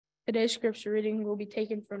Today's scripture reading will be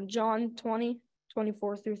taken from John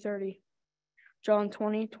 20:24 through 30. John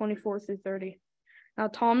 20:24 through 30. Now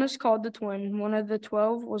Thomas, called the twin, one of the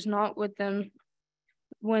 12, was not with them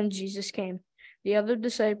when Jesus came. The other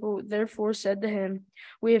disciple therefore said to him,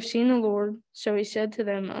 "We have seen the Lord." So he said to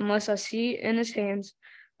them, "Unless I see in his hands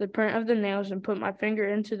the print of the nails, and put my finger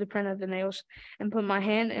into the print of the nails, and put my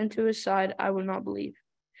hand into his side, I will not believe."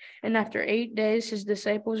 And after 8 days his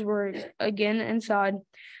disciples were again inside,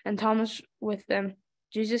 and Thomas with them.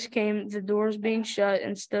 Jesus came, the doors being shut,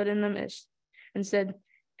 and stood in the midst, and said,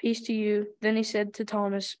 "Peace to you." Then he said to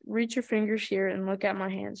Thomas, "Reach your fingers here and look at my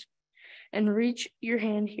hands, and reach your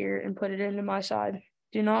hand here and put it into my side.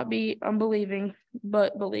 Do not be unbelieving,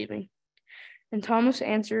 but believing." And Thomas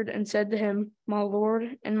answered and said to him, "My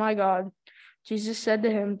Lord and my God." Jesus said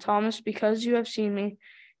to him, "Thomas, because you have seen me,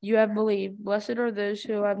 you have believed. Blessed are those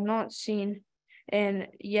who have not seen and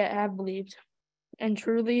yet have believed." And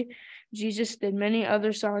truly, Jesus did many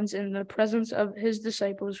other signs in the presence of his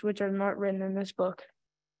disciples, which are not written in this book.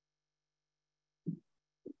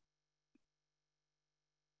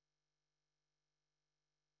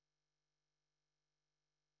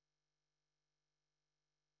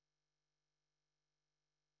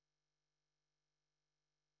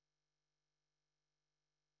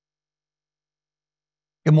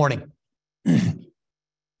 Good morning.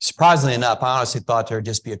 Surprisingly enough, I honestly thought there would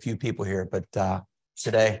just be a few people here, but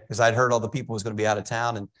today, because I'd heard all the people was going to be out of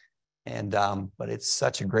town, but it's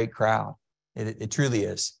such a great crowd. It truly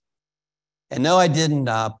is. And no, I didn't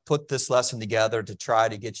put this lesson together to try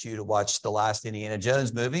to get you to watch the last Indiana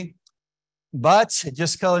Jones movie, but it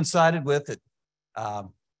just coincided with it. I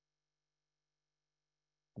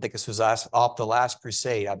think this was off the last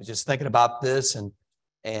crusade. I was just thinking about this and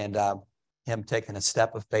him taking a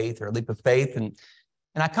step of faith or a leap of faith. And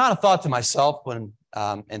I kind of thought to myself when,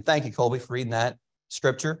 and thank you, Colby, for reading that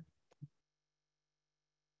scripture,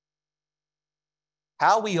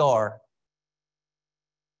 how we are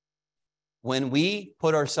when we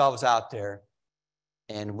put ourselves out there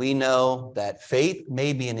and we know that faith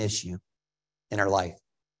may be an issue in our life.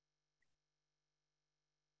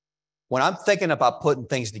 When I'm thinking about putting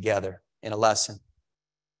things together in a lesson,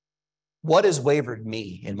 what has wavered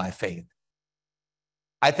me in my faith?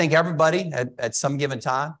 I think everybody at some given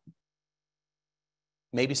time,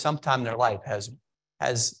 maybe sometime in their life,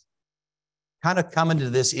 has kind of come into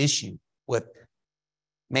this issue with,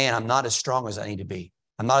 man, I'm not as strong as I need to be.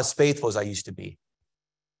 I'm not as faithful as I used to be.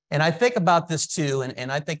 And I think about this too,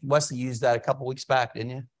 and I think Wesley used that a couple weeks back,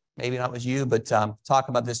 didn't you? Maybe not with you, but talk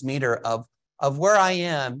about this meter of where I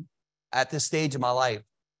am at this stage of my life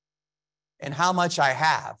and how much I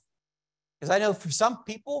have. Because I know for some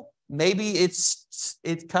people, maybe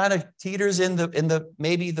it kind of teeters in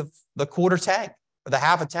the quarter tank or the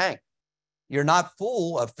half a tank. You're not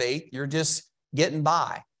full of faith. You're just getting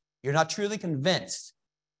by. You're not truly convinced.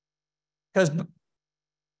 Because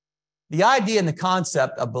the idea and the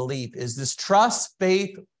concept of belief is this trust,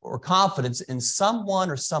 faith, or confidence in someone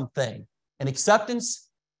or something, an acceptance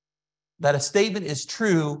that a statement is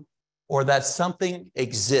true or that something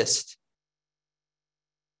exists.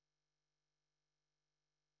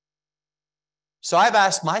 So I've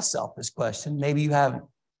asked myself this question. Maybe you haven't.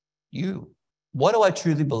 What do I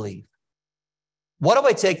truly believe? What do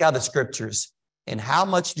I take out of the scriptures and how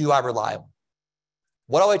much do I rely on?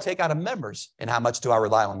 What do I take out of members and how much do I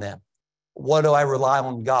rely on them? What do I rely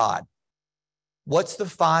on God? What's the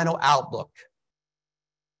final outlook?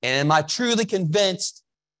 And am I truly convinced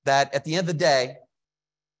that at the end of the day,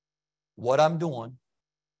 what I'm doing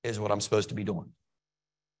is what I'm supposed to be doing?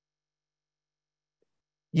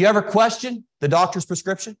 You ever question the doctor's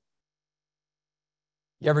prescription?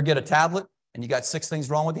 You ever get a tablet and you got 6 things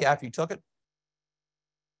wrong with you after you took it?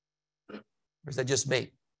 Or is that just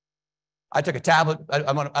me? I took a tablet. I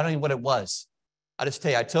don't even know what it was. I just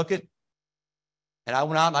tell you, I took it and I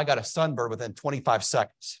went out and I got a sunburn within 25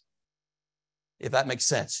 seconds, if that makes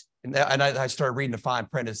sense. And I started reading the fine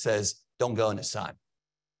print. It says, don't go in the sun.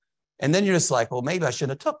 And then you're just like, well, maybe I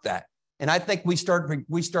shouldn't have took that. And I think we start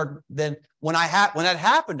then when that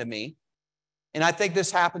happened to me, and I think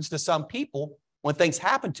this happens to some people, when things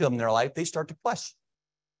happen to them in their life, they start to question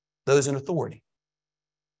those in authority.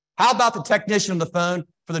 How about the technician on the phone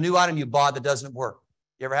for the new item you bought that doesn't work?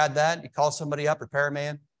 You ever had that? You call somebody up,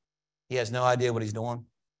 repairman, he has no idea what he's doing.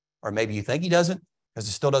 Or maybe you think he doesn't because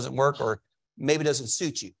it still doesn't work, or maybe it doesn't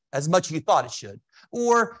suit you as much as you thought it should.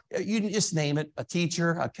 Or you can just name it, a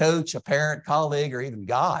teacher, a coach, a parent, colleague, or even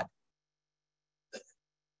God,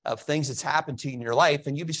 of things that's happened to you in your life,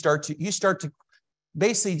 and you start to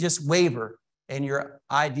basically just waver in your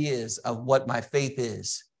ideas of what my faith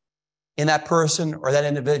is. in that person or that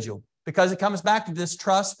individual, because it comes back to this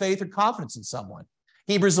trust, faith, or confidence in someone.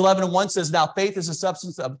 Hebrews 11:1 says, now faith is the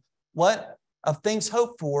substance of what? Of things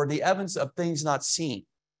hoped for, the evidence of things not seen.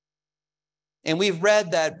 And we've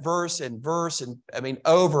read that verse and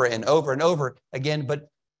over and over and over again. But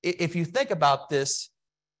if you think about this,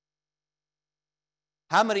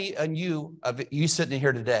 how many of you sitting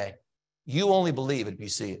here today, you only believe it if you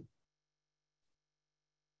see it?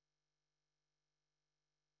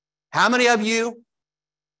 How many of you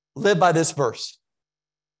live by this verse?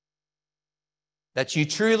 That you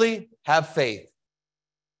truly have faith?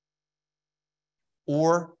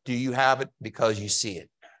 Or do you have it because you see it?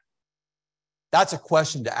 That's a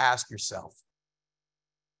question to ask yourself.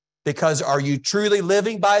 Because are you truly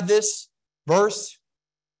living by this verse?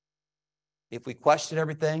 If we question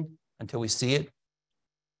everything until we see it.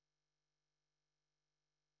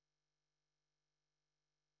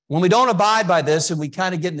 When we don't abide by this and we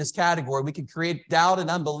kind of get in this category, we can create doubt and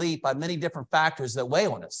unbelief by many different factors that weigh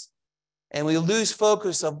on us. And we lose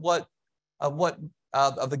focus of what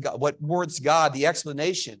words God, the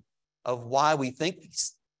explanation of why we think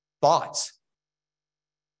these thoughts.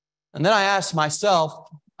 And then I ask myself,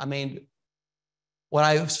 when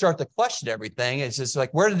I start to question everything, it's just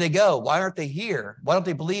like, where did they go? Why aren't they here? Why don't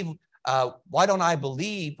they believe? Why don't I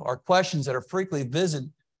believe are questions that are frequently visit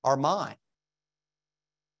our mind?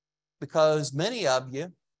 Because many of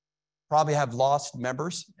you probably have lost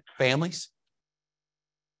members, families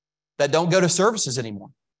that don't go to services anymore.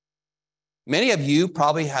 Many of you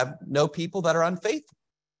probably know people that are unfaithful.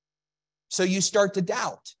 So you start to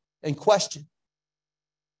doubt and question.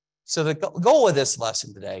 So the goal of this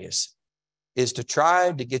lesson today is to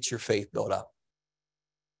try to get your faith built up.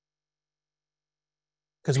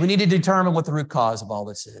 Because we need to determine what the root cause of all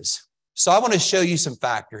this is. So I want to show you some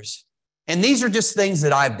factors. And these are just things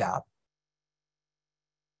that I've doubted.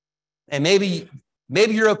 And maybe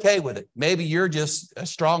you're okay with it. Maybe you're just a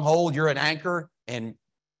stronghold, you're an anchor, and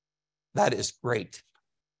that is great.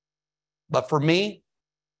 But for me,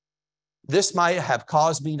 this might have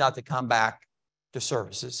caused me not to come back to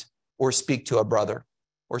services or speak to a brother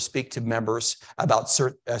or speak to members about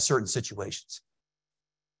certain situations.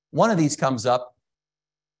 One of these comes up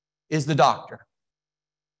is the doctor.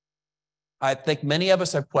 I think many of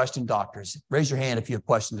us have questioned doctors. Raise your hand if you have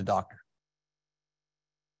questioned the doctor.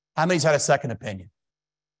 How many's had a second opinion?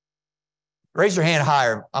 Raise your hand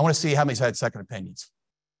higher. I want to see how many's had second opinions.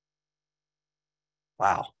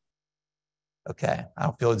 Wow. Okay. I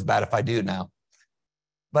don't feel as bad if I do now.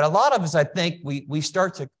 But a lot of us, I think, we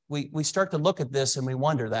start to look at this and we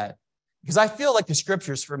wonder that. Because I feel like the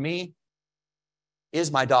scriptures for me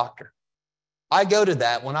is my doctor. I go to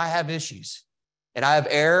that when I have issues and I have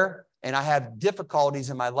error and I have difficulties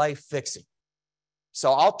in my life fixing.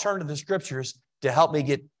 So I'll turn to the scriptures to help me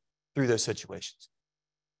get through those situations.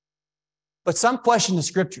 But some question the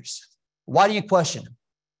scriptures. Why do you question them?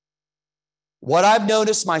 What I've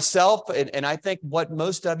noticed myself, and I think what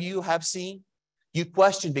most of you have seen, you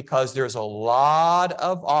question because there's a lot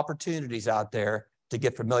of opportunities out there to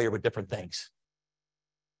get familiar with different things.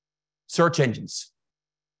 Search engines.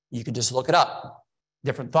 You can just look it up.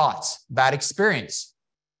 Different thoughts, bad experience.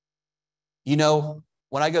 You know,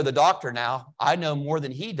 when I go to the doctor now, I know more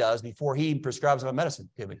than he does before he prescribes my medicine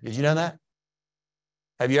to me. Did you know that?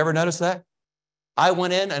 Have you ever noticed that? I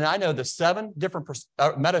went in and I know the 7 different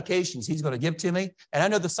medications he's going to give to me, and I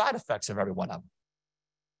know the side effects of every one of them.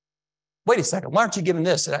 Wait a second, why aren't you giving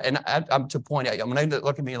this? And I'm to a point, when they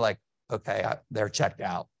look at me like, okay, they're checked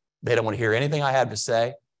out. They don't want to hear anything I have to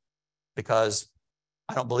say because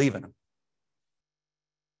I don't believe in them.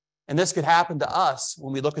 And this could happen to us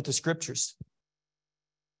when we look at the scriptures.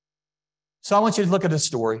 So I want you to look at this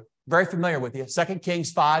story, very familiar with you, 2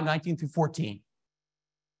 Kings 5:19-14.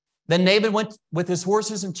 Then Naaman went with his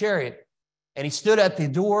horses and chariot, and he stood at the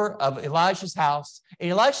door of Elisha's house.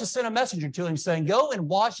 And Elisha sent a messenger to him saying, go and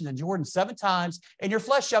wash in the Jordan 7 times, and your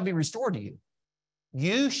flesh shall be restored to you.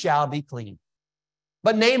 You shall be clean.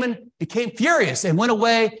 But Naaman became furious and went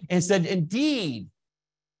away and said, indeed,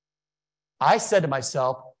 I said to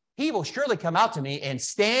myself, he will surely come out to me and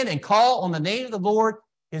stand and call on the name of the Lord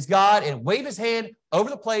his God and wave his hand over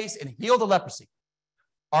the place and heal the leprosy.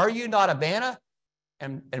 Are you not Abana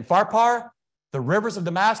and Pharpar, the rivers of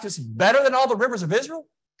Damascus, better than all the rivers of Israel?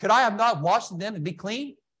 Could I have not washed them and be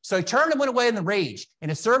clean? So he turned and went away in the rage. And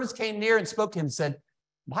his servants came near and spoke to him and said,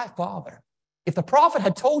 my father, if the prophet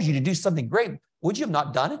had told you to do something great, would you have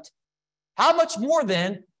not done it? How much more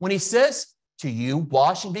then when he says to you,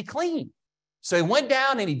 wash and be clean? So he went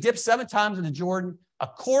down and he dipped 7 times in the Jordan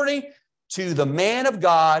according to the man of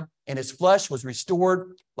God, and his flesh was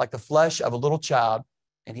restored like the flesh of a little child,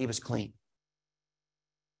 and he was clean.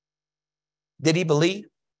 Did he believe?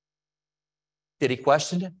 Did he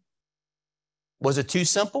question it? Was it too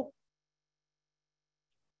simple?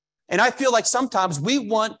 And I feel like sometimes we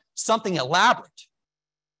want something elaborate.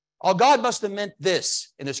 Oh, God must have meant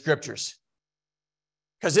this in the scriptures.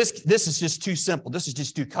 Because this is just too simple. This is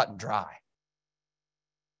just too cut and dry.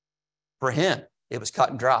 For him, it was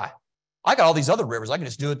cut and dry. I got all these other rivers. I can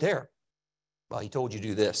just do it there. Well, he told you to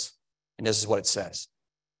do this. And this is what it says.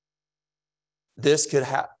 This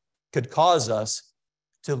could cause us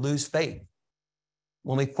to lose faith.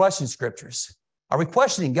 When we question scriptures, are we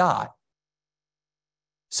questioning God?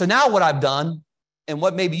 So now what I've done, and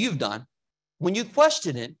what maybe you've done, when you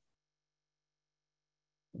question it,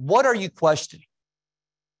 what are you questioning?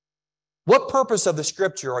 What purpose of the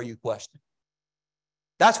scripture are you questioning?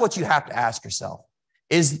 That's what you have to ask yourself.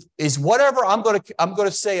 Is whatever I'm going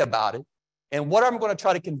to say about it, and what I'm going to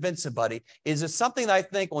try to convince somebody, is it something that I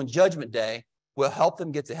think on Judgment Day will help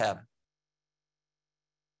them get to heaven?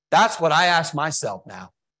 That's what I ask myself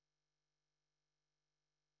now.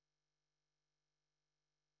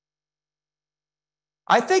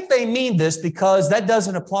 I think they mean this because that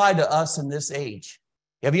doesn't apply to us in this age.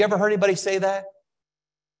 Have you ever heard anybody say that?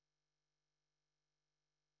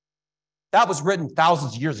 That was written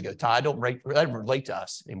thousands of years ago, Ty. That doesn't relate to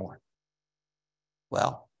us anymore.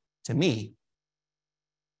 Well, to me,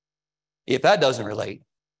 if that doesn't relate,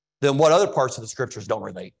 then what other parts of the scriptures don't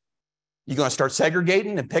relate? You're going to start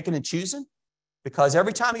segregating and picking and choosing? Because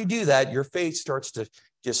every time you do that, your faith starts to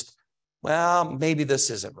just, well, maybe this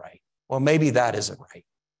isn't right. Well, maybe that isn't right.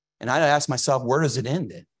 And I ask myself, where does it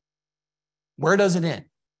end then? Where does it end?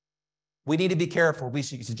 We need to be careful. We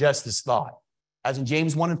should suggest this thought. As in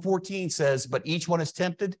James 1:14 says, but each one is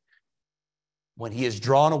tempted when he is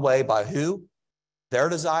drawn away by who? Their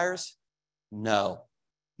desires? No,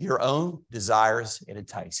 your own desires and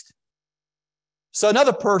enticed. So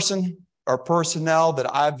another person or personnel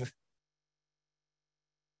that I've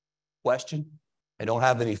questioned and don't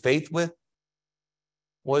have any faith with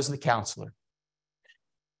was the counselor.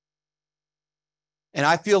 And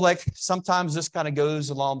I feel like sometimes this kind of goes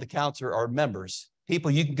along the counselor or members, people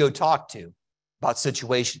you can go talk to about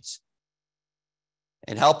situations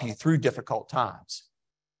and help you through difficult times.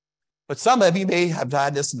 But some of you may have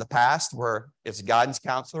had this in the past where it's a guidance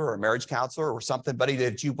counselor or a marriage counselor or somebody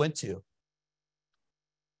that you went to.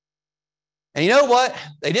 And you know what?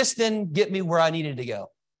 They just didn't get me where I needed to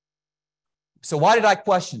go. So why did I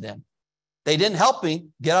question them? They didn't help me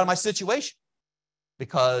get out of my situation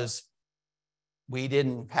because we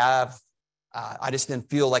didn't have, I just didn't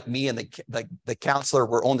feel like me and the counselor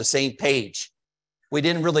were on the same page. We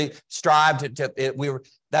didn't really strive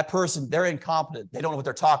that person, they're incompetent. They don't know what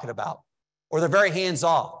they're talking about, or they're very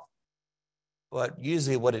hands-off. But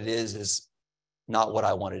usually what it is not what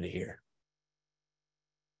I wanted to hear.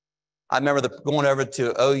 I remember going over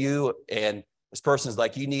to OU, and this person's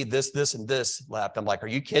like, you need this, this, and this left. I'm like, are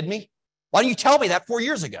you kidding me? Why didn't you tell me that 4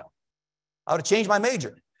 years ago? I would have changed my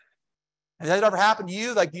major. Has that ever happened to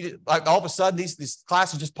you? Like all of a sudden, these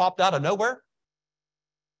classes just popped out of nowhere?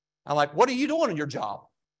 I'm like, what are you doing in your job?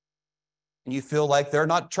 And you feel like they're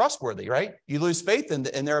not trustworthy, right? You lose faith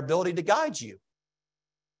in their ability to guide you.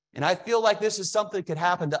 And I feel like this is something that could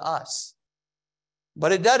happen to us.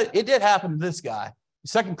 But it did happen to this guy.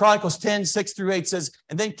 2 Chronicles 10:6-8 says,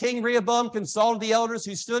 and then King Rehoboam consulted the elders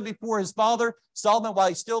who stood before his father Solomon while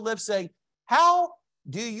he still lived, saying, how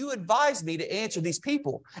do you advise me to answer these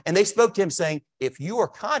people? And they spoke to him, saying, if you are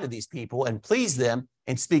kind to these people and please them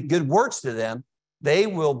and speak good words to them, they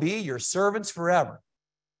will be your servants forever.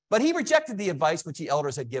 But he rejected the advice which the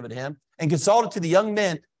elders had given him and consulted to the young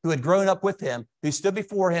men who had grown up with him, who stood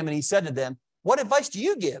before him, and he said to them, what advice do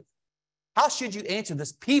you give? How should you answer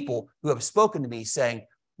this people who have spoken to me, saying,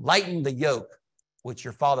 lighten the yoke which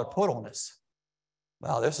your father put on us?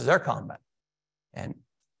 Well, this is their comment. And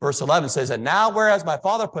verse 11 says, and now whereas my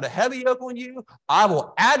father put a heavy yoke on you, I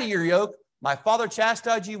will add to your yoke. My father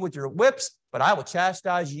chastised you with your whips, but I will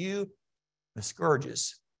chastise you with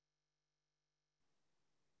scourges.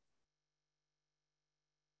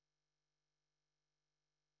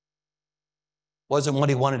 Wasn't what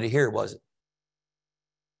he wanted to hear, was it?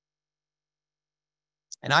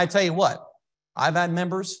 And I tell you what, I've had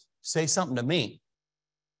members say something to me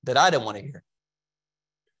that I didn't want to hear.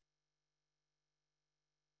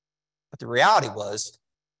 But the reality was,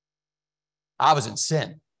 I was in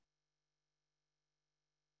sin.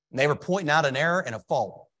 And they were pointing out an error and a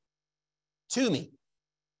fault to me.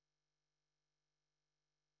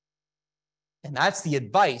 And that's the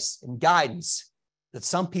advice and guidance that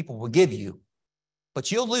some people will give you.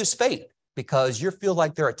 But you'll lose faith because you feel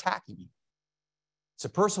like they're attacking you. It's a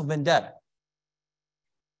personal vendetta.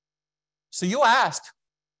 So you'll ask,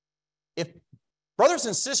 if brothers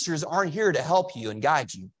and sisters aren't here to help you and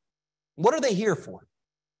guide you, what are they here for?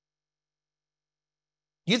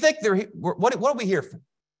 You think what are we here for?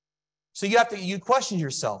 So you question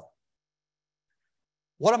yourself.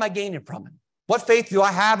 What am I gaining from it? What faith do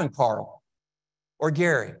I have in Carl or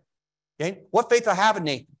Gary? Okay? What faith do I have in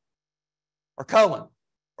Nathan or Cohen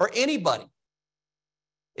or anybody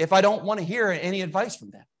if I don't want to hear any advice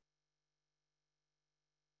from them?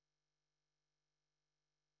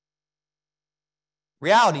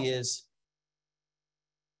 Reality is,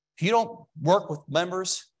 if you don't work with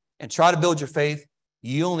members and try to build your faith,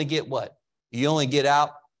 you only get what? You only get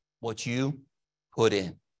out what you put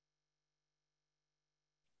in.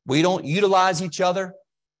 We don't utilize each other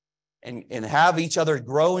and have each other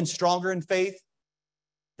grow and stronger in faith,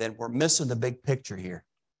 then we're missing the big picture here.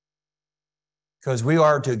 Because we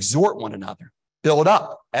are to exhort one another, build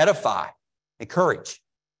up, edify, encourage.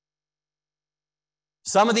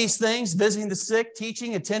 Some of these things, visiting the sick,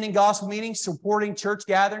 teaching, attending gospel meetings, supporting church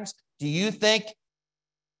gatherings, do you think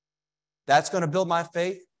that's going to build my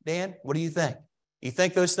faith, Dan? What do you think? You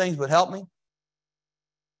think those things would help me?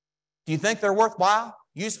 Do you think they're worthwhile,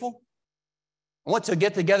 useful? I went to a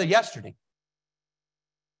get together yesterday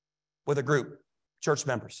with a group, church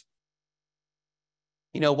members.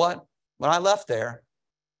 You know what? When I left there,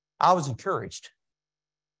 I was encouraged.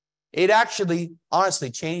 It actually, honestly,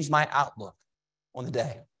 changed my outlook on the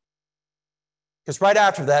day. Because right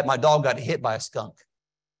after that, my dog got hit by a skunk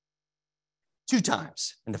 2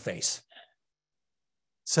 times in the face.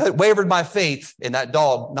 So it wavered my faith in that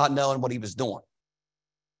dog not knowing what he was doing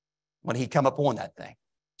when he come up on that thing.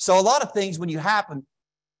 So a lot of things, when you happen,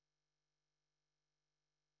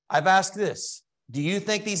 I've asked this. Do you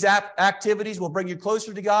think these activities will bring you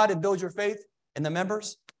closer to God and build your faith in the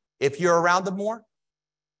members if you're around them more?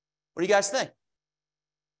 What do you guys think?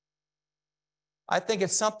 I think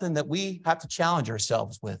it's something that we have to challenge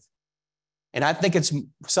ourselves with. And I think it's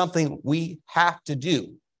something we have to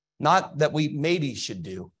do. Not that we maybe should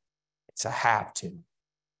do. It's a have to.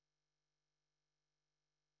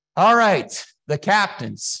 All right, the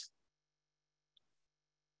captains.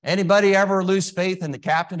 Anybody ever lose faith in the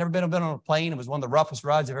captain? Ever been on a plane? It was one of the roughest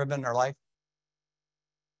rides they've ever been in their life.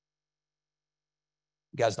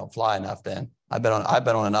 You guys don't fly enough then. I've been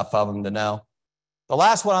on enough of them to know. The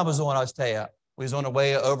last one I was on, I was telling you, we was on the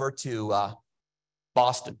way over to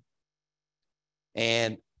Boston.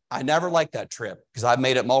 And I never liked that trip because I've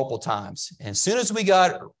made it multiple times. And as soon as we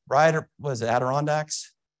got right, was it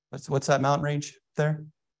Adirondacks? What's that mountain range there?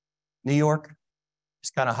 New York.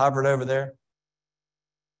 Just kind of hovered over there.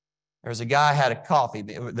 There was a guy had a coffee.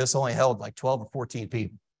 This only held like 12 or 14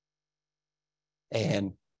 people.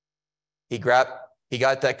 And he got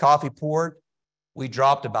that coffee poured. We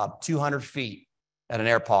dropped about 200 feet at an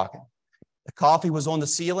air pocket. The coffee was on the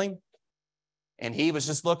ceiling. And he was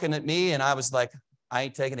just looking at me. And I was like, I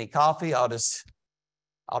ain't taking any coffee. I'll just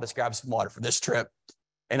grab some water for this trip.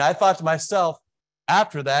 And I thought to myself,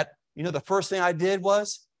 after that, the first thing I did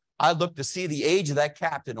was I looked to see the age of that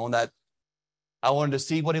captain on that. I wanted to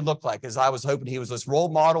see what he looked like, because I was hoping he was this role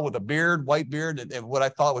model with a beard, white beard, and what I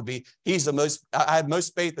thought would be, I had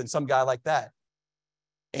most faith in some guy like that.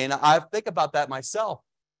 And I think about that myself.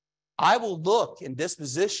 I will look and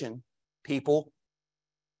disposition people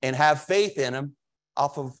and have faith in them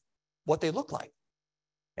off of what they look like.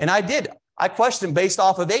 And I did. I questioned based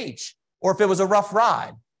off of age, or if it was a rough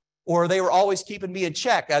ride, or they were always keeping me in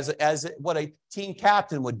check as what a team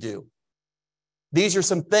captain would do. These are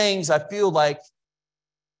some things I feel like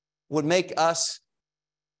would make us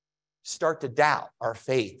start to doubt our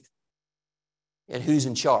faith in who's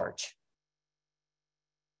in charge.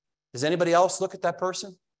 Does anybody else look at that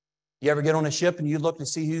person? You ever get on a ship and you look to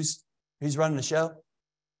see who's running the show?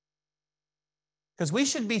 Because we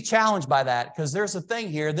should be challenged by that, because there's a thing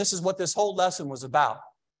here. This is what this whole lesson was about.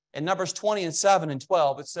 In Numbers 20 and 7 and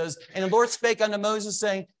 12, it says, "And the Lord spake unto Moses,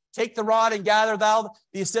 saying, Take the rod and gather thou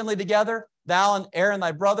the assembly together, thou and Aaron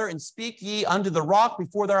thy brother, and speak ye unto the rock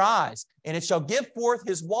before their eyes, and it shall give forth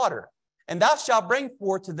his water. And thou shalt bring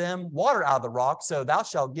forth to them water out of the rock, so thou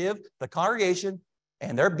shalt give the congregation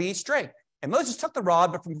and their beasts drink. And Moses took the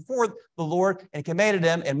rod but from before the Lord and commanded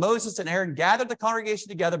them. And Moses and Aaron gathered the congregation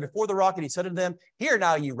together before the rock, and he said unto them, Hear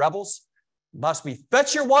now, ye rebels, must we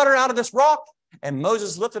fetch your water out of this rock? And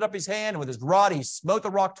Moses lifted up his hand, and with his rod he smote the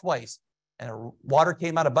rock twice, and the water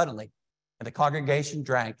came out abundantly. And the congregation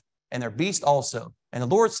drank, and their beasts also. And the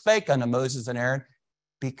Lord spake unto Moses and Aaron,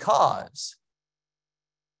 because,"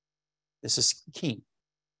 this is key,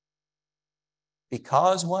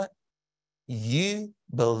 "because what? You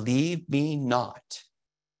believe me not,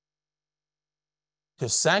 to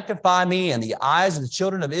sanctify me in the eyes of the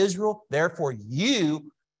children of Israel. Therefore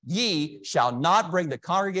ye shall not bring the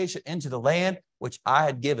congregation into the land which I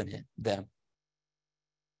had given them.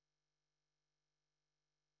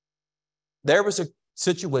 There was a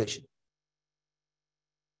situation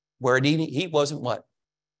where he wasn't what?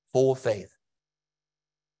 Full of faith.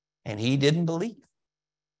 And he didn't believe.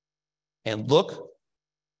 And look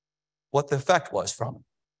what the effect was from him.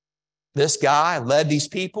 This guy led these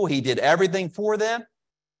people. He did everything for them.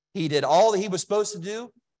 He did all that he was supposed to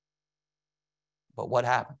do. But what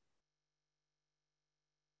happened?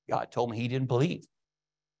 God told him he didn't believe.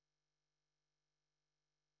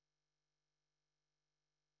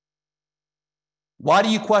 Why do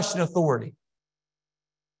you question authority?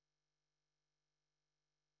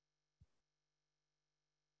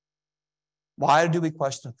 Why do we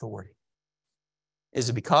question authority? Is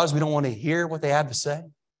it because we don't want to hear what they have to say?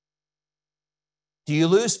 Do you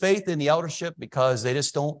lose faith in the eldership because they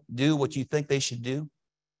just don't do what you think they should do?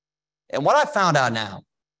 And what I found out now,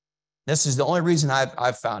 this is the only reason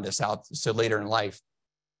I've found this out so later in life,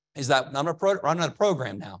 is that I'm running a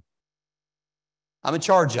program now. I'm in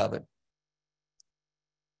charge of it.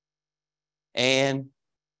 And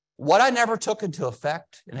what I never took into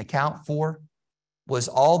effect and account for was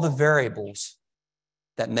all the variables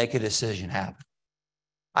that make a decision happen.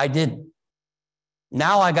 I didn't.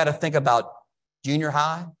 Now I got to think about junior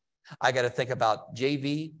high. I got to think about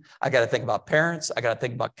JV. I got to think about parents. I got to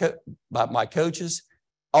think about my coaches.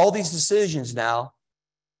 All these decisions now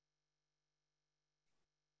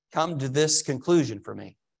come to this conclusion for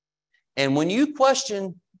me. And when you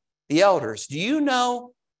question the elders, do you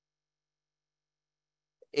know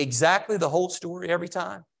exactly the whole story every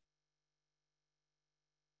time?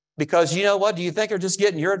 Because you know what? Do you think they're just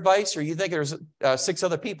getting your advice, or you think there's 6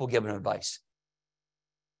 other people giving advice?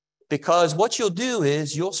 Because what you'll do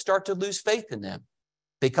is you'll start to lose faith in them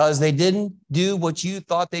because they didn't do what you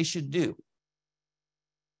thought they should do.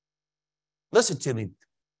 Listen to me.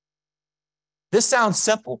 This sounds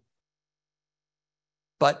simple,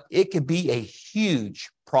 but it could be a huge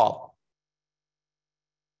problem.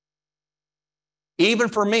 Even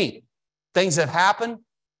for me, things have happened,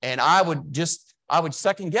 and I would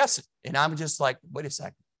second guess it. And I'm just like, wait a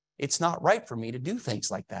second. It's not right for me to do things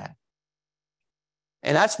like that.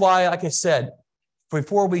 And that's why, like I said,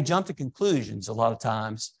 before we jump to conclusions a lot of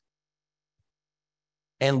times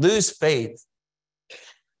and lose faith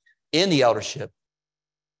in the eldership,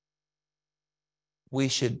 we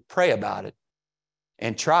should pray about it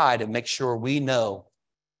and try to make sure we know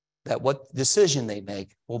that what decision they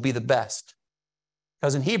make will be the best.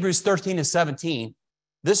 Because in Hebrews 13-17,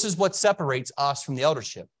 this is what separates us from the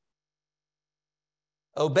eldership.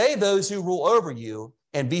 Obey those who rule over you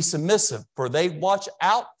and be submissive, for they watch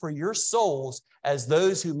out for your souls as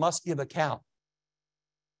those who must give account.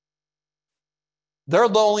 They're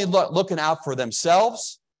only looking out for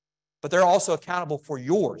themselves, but they're also accountable for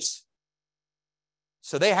yours.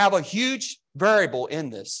 So they have a huge variable in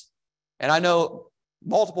this. And I know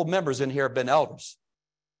multiple members in here have been elders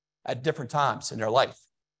at different times in their life.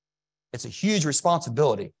 It's a huge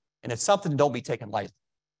responsibility, and it's something that don't be taken lightly.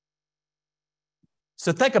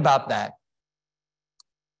 So think about that.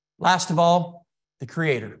 Last of all, the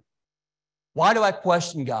Creator. Why do I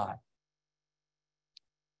question God?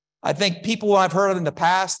 I think people I've heard of in the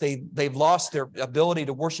past, they've lost their ability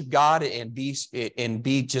to worship God and be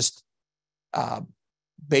just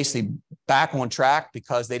basically back on track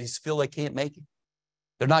because they just feel they can't make it.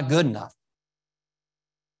 They're not good enough.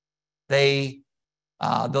 Their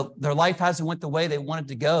life hasn't went the way they wanted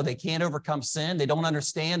to go. They can't overcome sin. They don't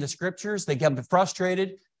understand the scriptures. They get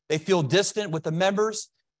frustrated. They feel distant with the members,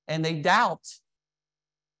 and they doubt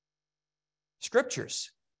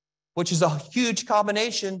scriptures, which is a huge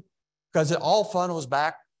combination because it all funnels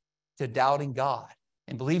back to doubting God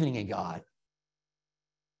and believing in God.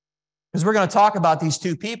 Because we're going to talk about these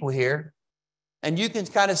 2 people here, and you can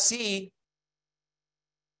kind of see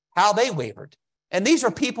how they wavered. And these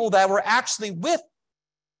are people that were actually with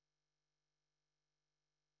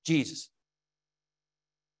Jesus.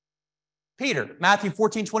 Peter, Matthew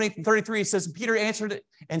 14:20-33 says, Peter answered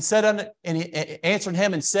and answered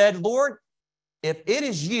him and said, Lord, if it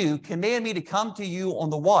is you, command me to come to you on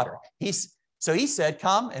the water. So he said,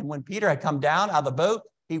 come. And when Peter had come down out of the boat,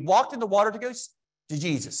 he walked in the water to go to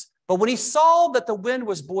Jesus. But when he saw that the wind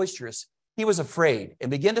was boisterous, he was afraid and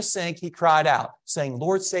began to sink. He cried out, saying,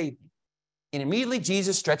 Lord, save me. And immediately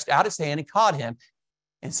Jesus stretched out his hand and caught him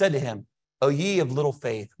and said to him, O ye of little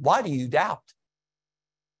faith, why do you doubt?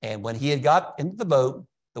 And when he had got into the boat,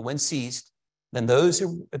 the wind ceased. Then those who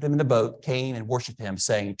were with him in the boat came and worshiped him,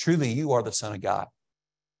 saying, truly you are the Son of God.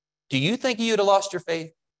 Do you think you'd have lost your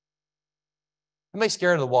faith? Anybody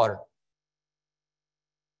scared of the water?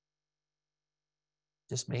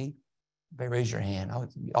 Just me? Everybody raise your hand. I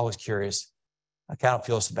was always curious. I kind of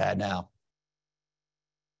feel so bad now.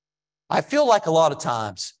 I feel like a lot of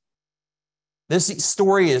times this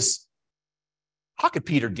story is, how could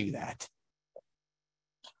Peter do that?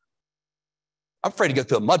 I'm afraid to go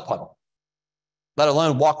through a mud puddle, let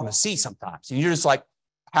alone walk on the sea sometimes. And you're just like,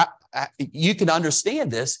 you can understand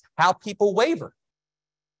this, how people waver.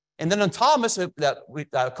 And then on Thomas,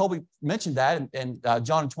 Colby mentioned that in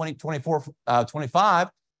John 24, 25,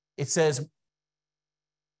 it says,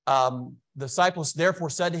 the disciples therefore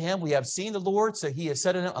said to him, we have seen the Lord. So he has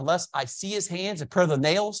said to them, unless I see his hands and print of the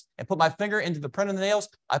nails and put my finger into the print of the nails,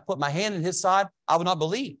 I put my hand in his side, I will not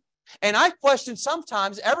believe. And I question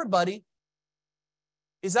sometimes everybody,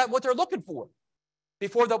 is that what they're looking for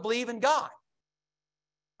before they'll believe in God?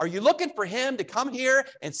 Are you looking for him to come here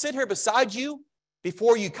and sit here beside you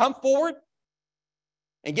before you come forward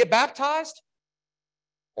and get baptized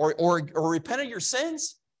or repent of your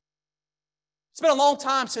sins? It's been a long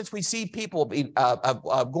time since we see people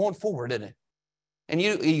going forward in it. And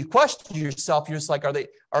you question yourself, you're just like,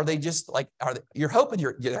 you're hoping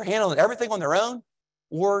they're handling everything on their own?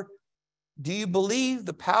 Or do you believe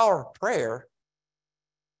the power of prayer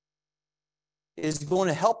is going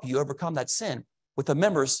to help you overcome that sin with the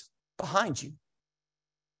members behind you?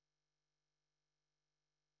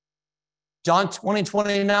 John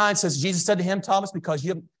 20:29 says, Jesus said to him, Thomas, because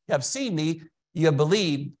you have seen me, you have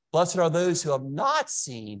believed. Blessed are those who have not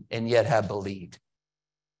seen and yet have believed.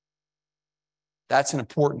 That's an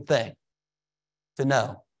important thing to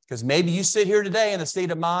know, because maybe you sit here today in a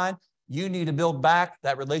state of mind, you need to build back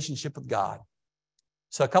that relationship with God.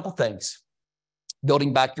 So a couple things,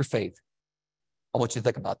 building back your faith. I want you to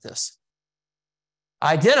think about this.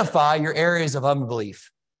 Identify your areas of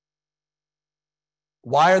unbelief.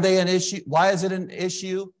 Why are they an issue? Why is it an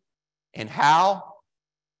issue? And how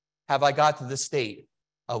have I got to this state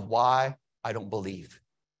of why I don't believe?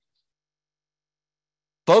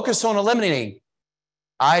 Focus on eliminating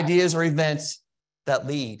ideas or events that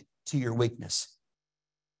lead to your weakness.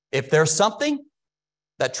 If there's something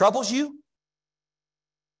that troubles you,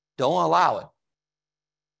 don't allow it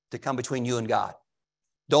to come between you and God.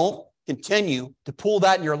 Don't continue to pull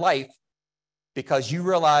that in your life, because you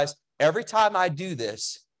realize every time I do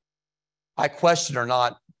this, I question or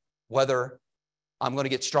not whether I'm going to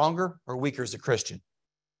get stronger or weaker as a Christian.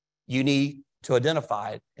 You need to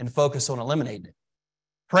identify it and focus on eliminating it.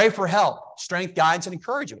 Pray for help, strength, guidance, and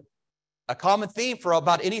encouragement. A common theme for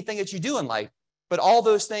about anything that you do in life. But all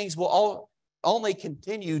those things will only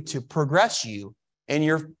continue to progress you in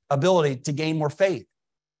your ability to gain more faith.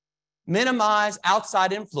 Minimize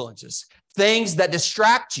outside influences, things that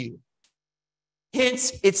distract you.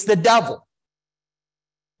 Hence, it's the devil.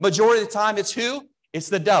 Majority of the time, it's who? It's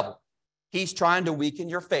the devil. He's trying to weaken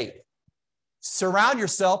your faith. Surround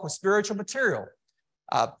yourself with spiritual material.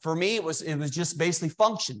 For me, it was just basically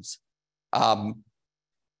functions.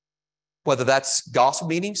 Whether that's gospel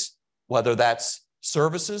meetings, whether that's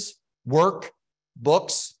services, work,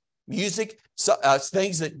 books, music,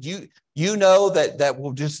 things that you know that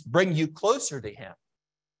will just bring you closer to him,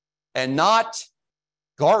 and not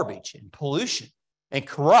garbage and pollution and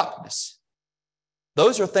corruptness.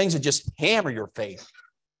 Those are things that just hammer your faith.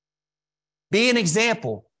 Be an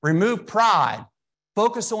example. Remove pride.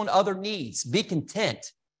 Focus on other needs. Be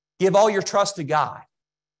content. Give all your trust to God.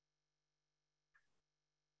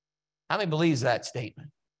 How many believes that statement?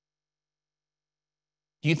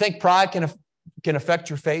 Do you think pride can affect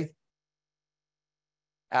your faith?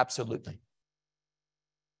 Absolutely.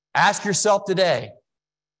 Ask yourself today,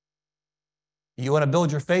 you want to build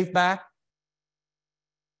your faith back?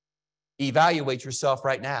 Evaluate yourself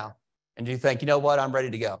right now. And do you think, you know what, I'm ready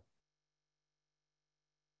to go?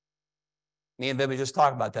 Me and Vivi just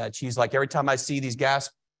talked about that. She's like, every time I see these gas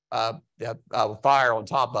fire on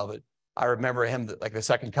top of it, I remember him like the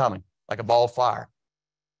second coming, like a ball of fire.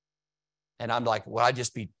 And I'm like, will I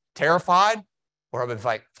just be terrified? Or I'll be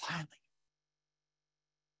like, finally.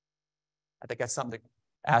 I think that's something to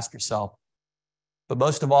ask yourself. But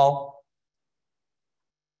most of all,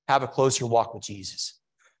 have a closer walk with Jesus.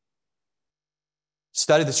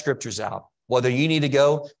 Study the scriptures out. Whether you need to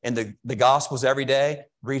go in the Gospels every day,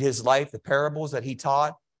 read his life, the parables that he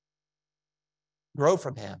taught, grow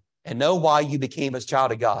from him and know why you became a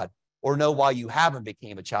child of God, or know why you haven't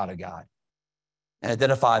became a child of God, and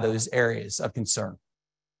identify those areas of concern.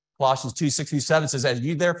 Colossians 2:6-7 says, as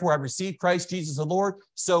you therefore have received Christ Jesus the Lord,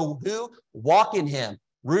 so who? Walk in him,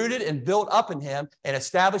 rooted and built up in him, and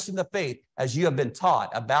established in the faith as you have been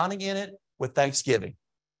taught, abounding in it with thanksgiving.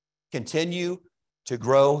 continue to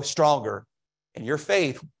grow stronger, and your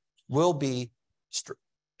faith will be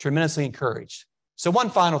tremendously encouraged. So one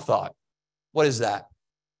final thought. What is that?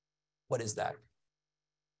 What is that?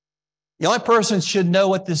 The only person who should know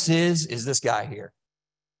what this is this guy here.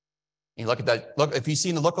 You look at that. Look, if you've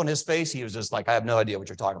seen the look on his face, he was just like, I have no idea what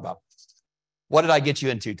you're talking about. What did I get you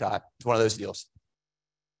into, Todd? It's one of those deals.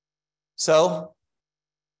 So,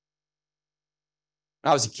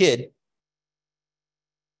 when I was a kid,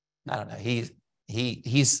 I don't know,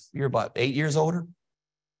 you're about 8 years older,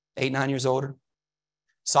 8, 9 years older.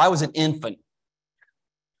 So I was an infant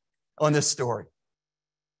on this story.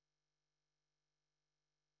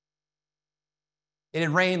 It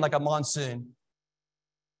had rained like a monsoon.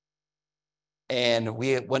 And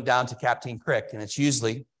we went down to Captain Creek, and it's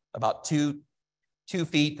usually about 2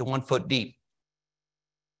 feet to 1 foot deep.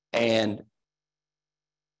 And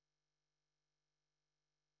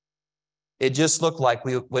it just looked like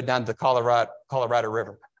we went down to the Colorado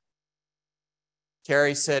River.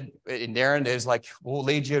 Carrie said, and Darren is like, we'll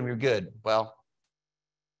lead you and we're good. Well,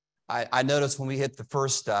 I noticed when we hit the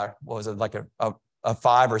first, what was it, like a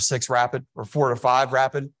 5 or 6 rapid, or 4 to 5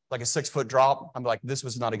 rapid, like a 6-foot drop. I'm like, this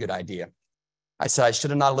was not a good idea. I said, I should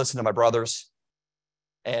have not listened to my brothers.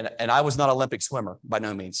 And I was not an Olympic swimmer by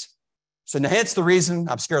no means. So hence the reason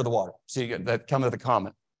I'm scared of the water. So you get that come with a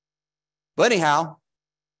comment. But anyhow,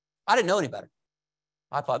 I didn't know any better.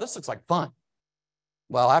 I thought this looks like fun.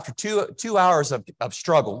 Well, after two hours of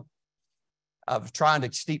struggle, of trying to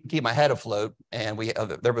keep my head afloat, and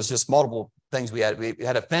there was just multiple things we had. We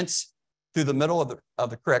had a fence through the middle of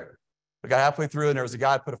the creek. We got halfway through, and there was a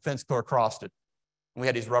guy who put a fence clear across it. And we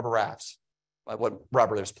had these rubber rafts. Like what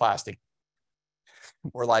rubber? There's plastic.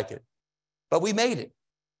 Or like it. But we made it.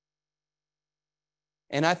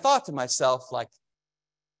 And I thought to myself, like,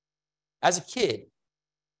 as a kid,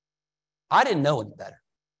 I didn't know any better.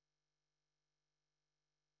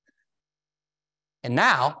 And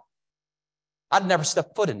now, I'd never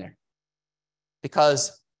step foot in there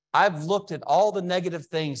because I've looked at all the negative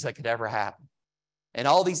things that could ever happen and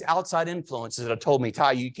all these outside influences that have told me,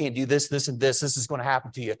 Ty, you can't do this, this, and this. This is going to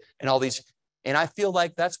happen to you. And all these. And I feel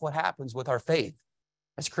like that's what happens with our faith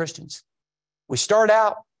as Christians. We start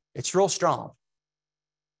out, it's real strong.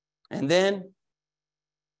 And then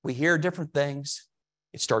we hear different things.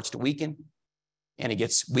 It starts to weaken and it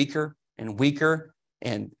gets weaker and weaker,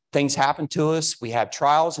 and things happen to us. We have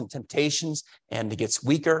trials and temptations, and it gets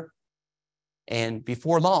weaker. And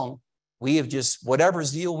before long, we have just, whatever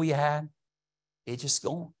zeal we had, it's just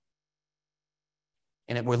gone.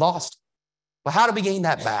 And we're lost. But how do we gain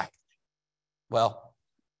that back? Well,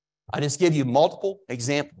 I just give you multiple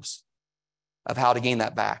examples of how to gain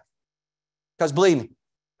that back. Because believe me,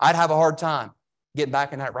 I'd have a hard time getting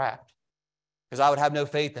back in that raft because I would have no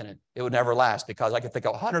faith in it. It would never last because I could think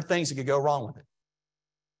of 100 things that could go wrong with it.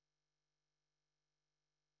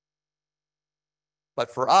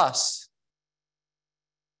 But for us,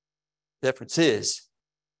 the difference is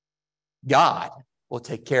God will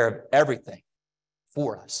take care of everything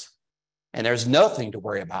for us. And there's nothing to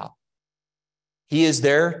worry about. He is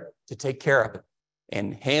there to take care of it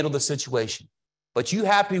and handle the situation. But you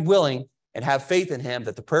have to be willing and have faith in him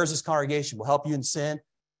that the prayers of this congregation will help you in sin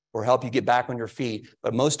or help you get back on your feet.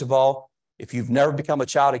 But most of all, if you've never become a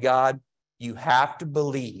child of God, you have to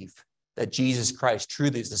believe that Jesus Christ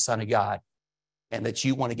truly is the Son of God and that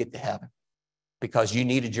you want to get to heaven because you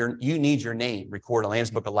need your name recorded in the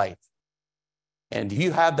Lamb's Book of Life. And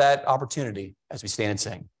you have that opportunity as we stand and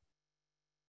sing.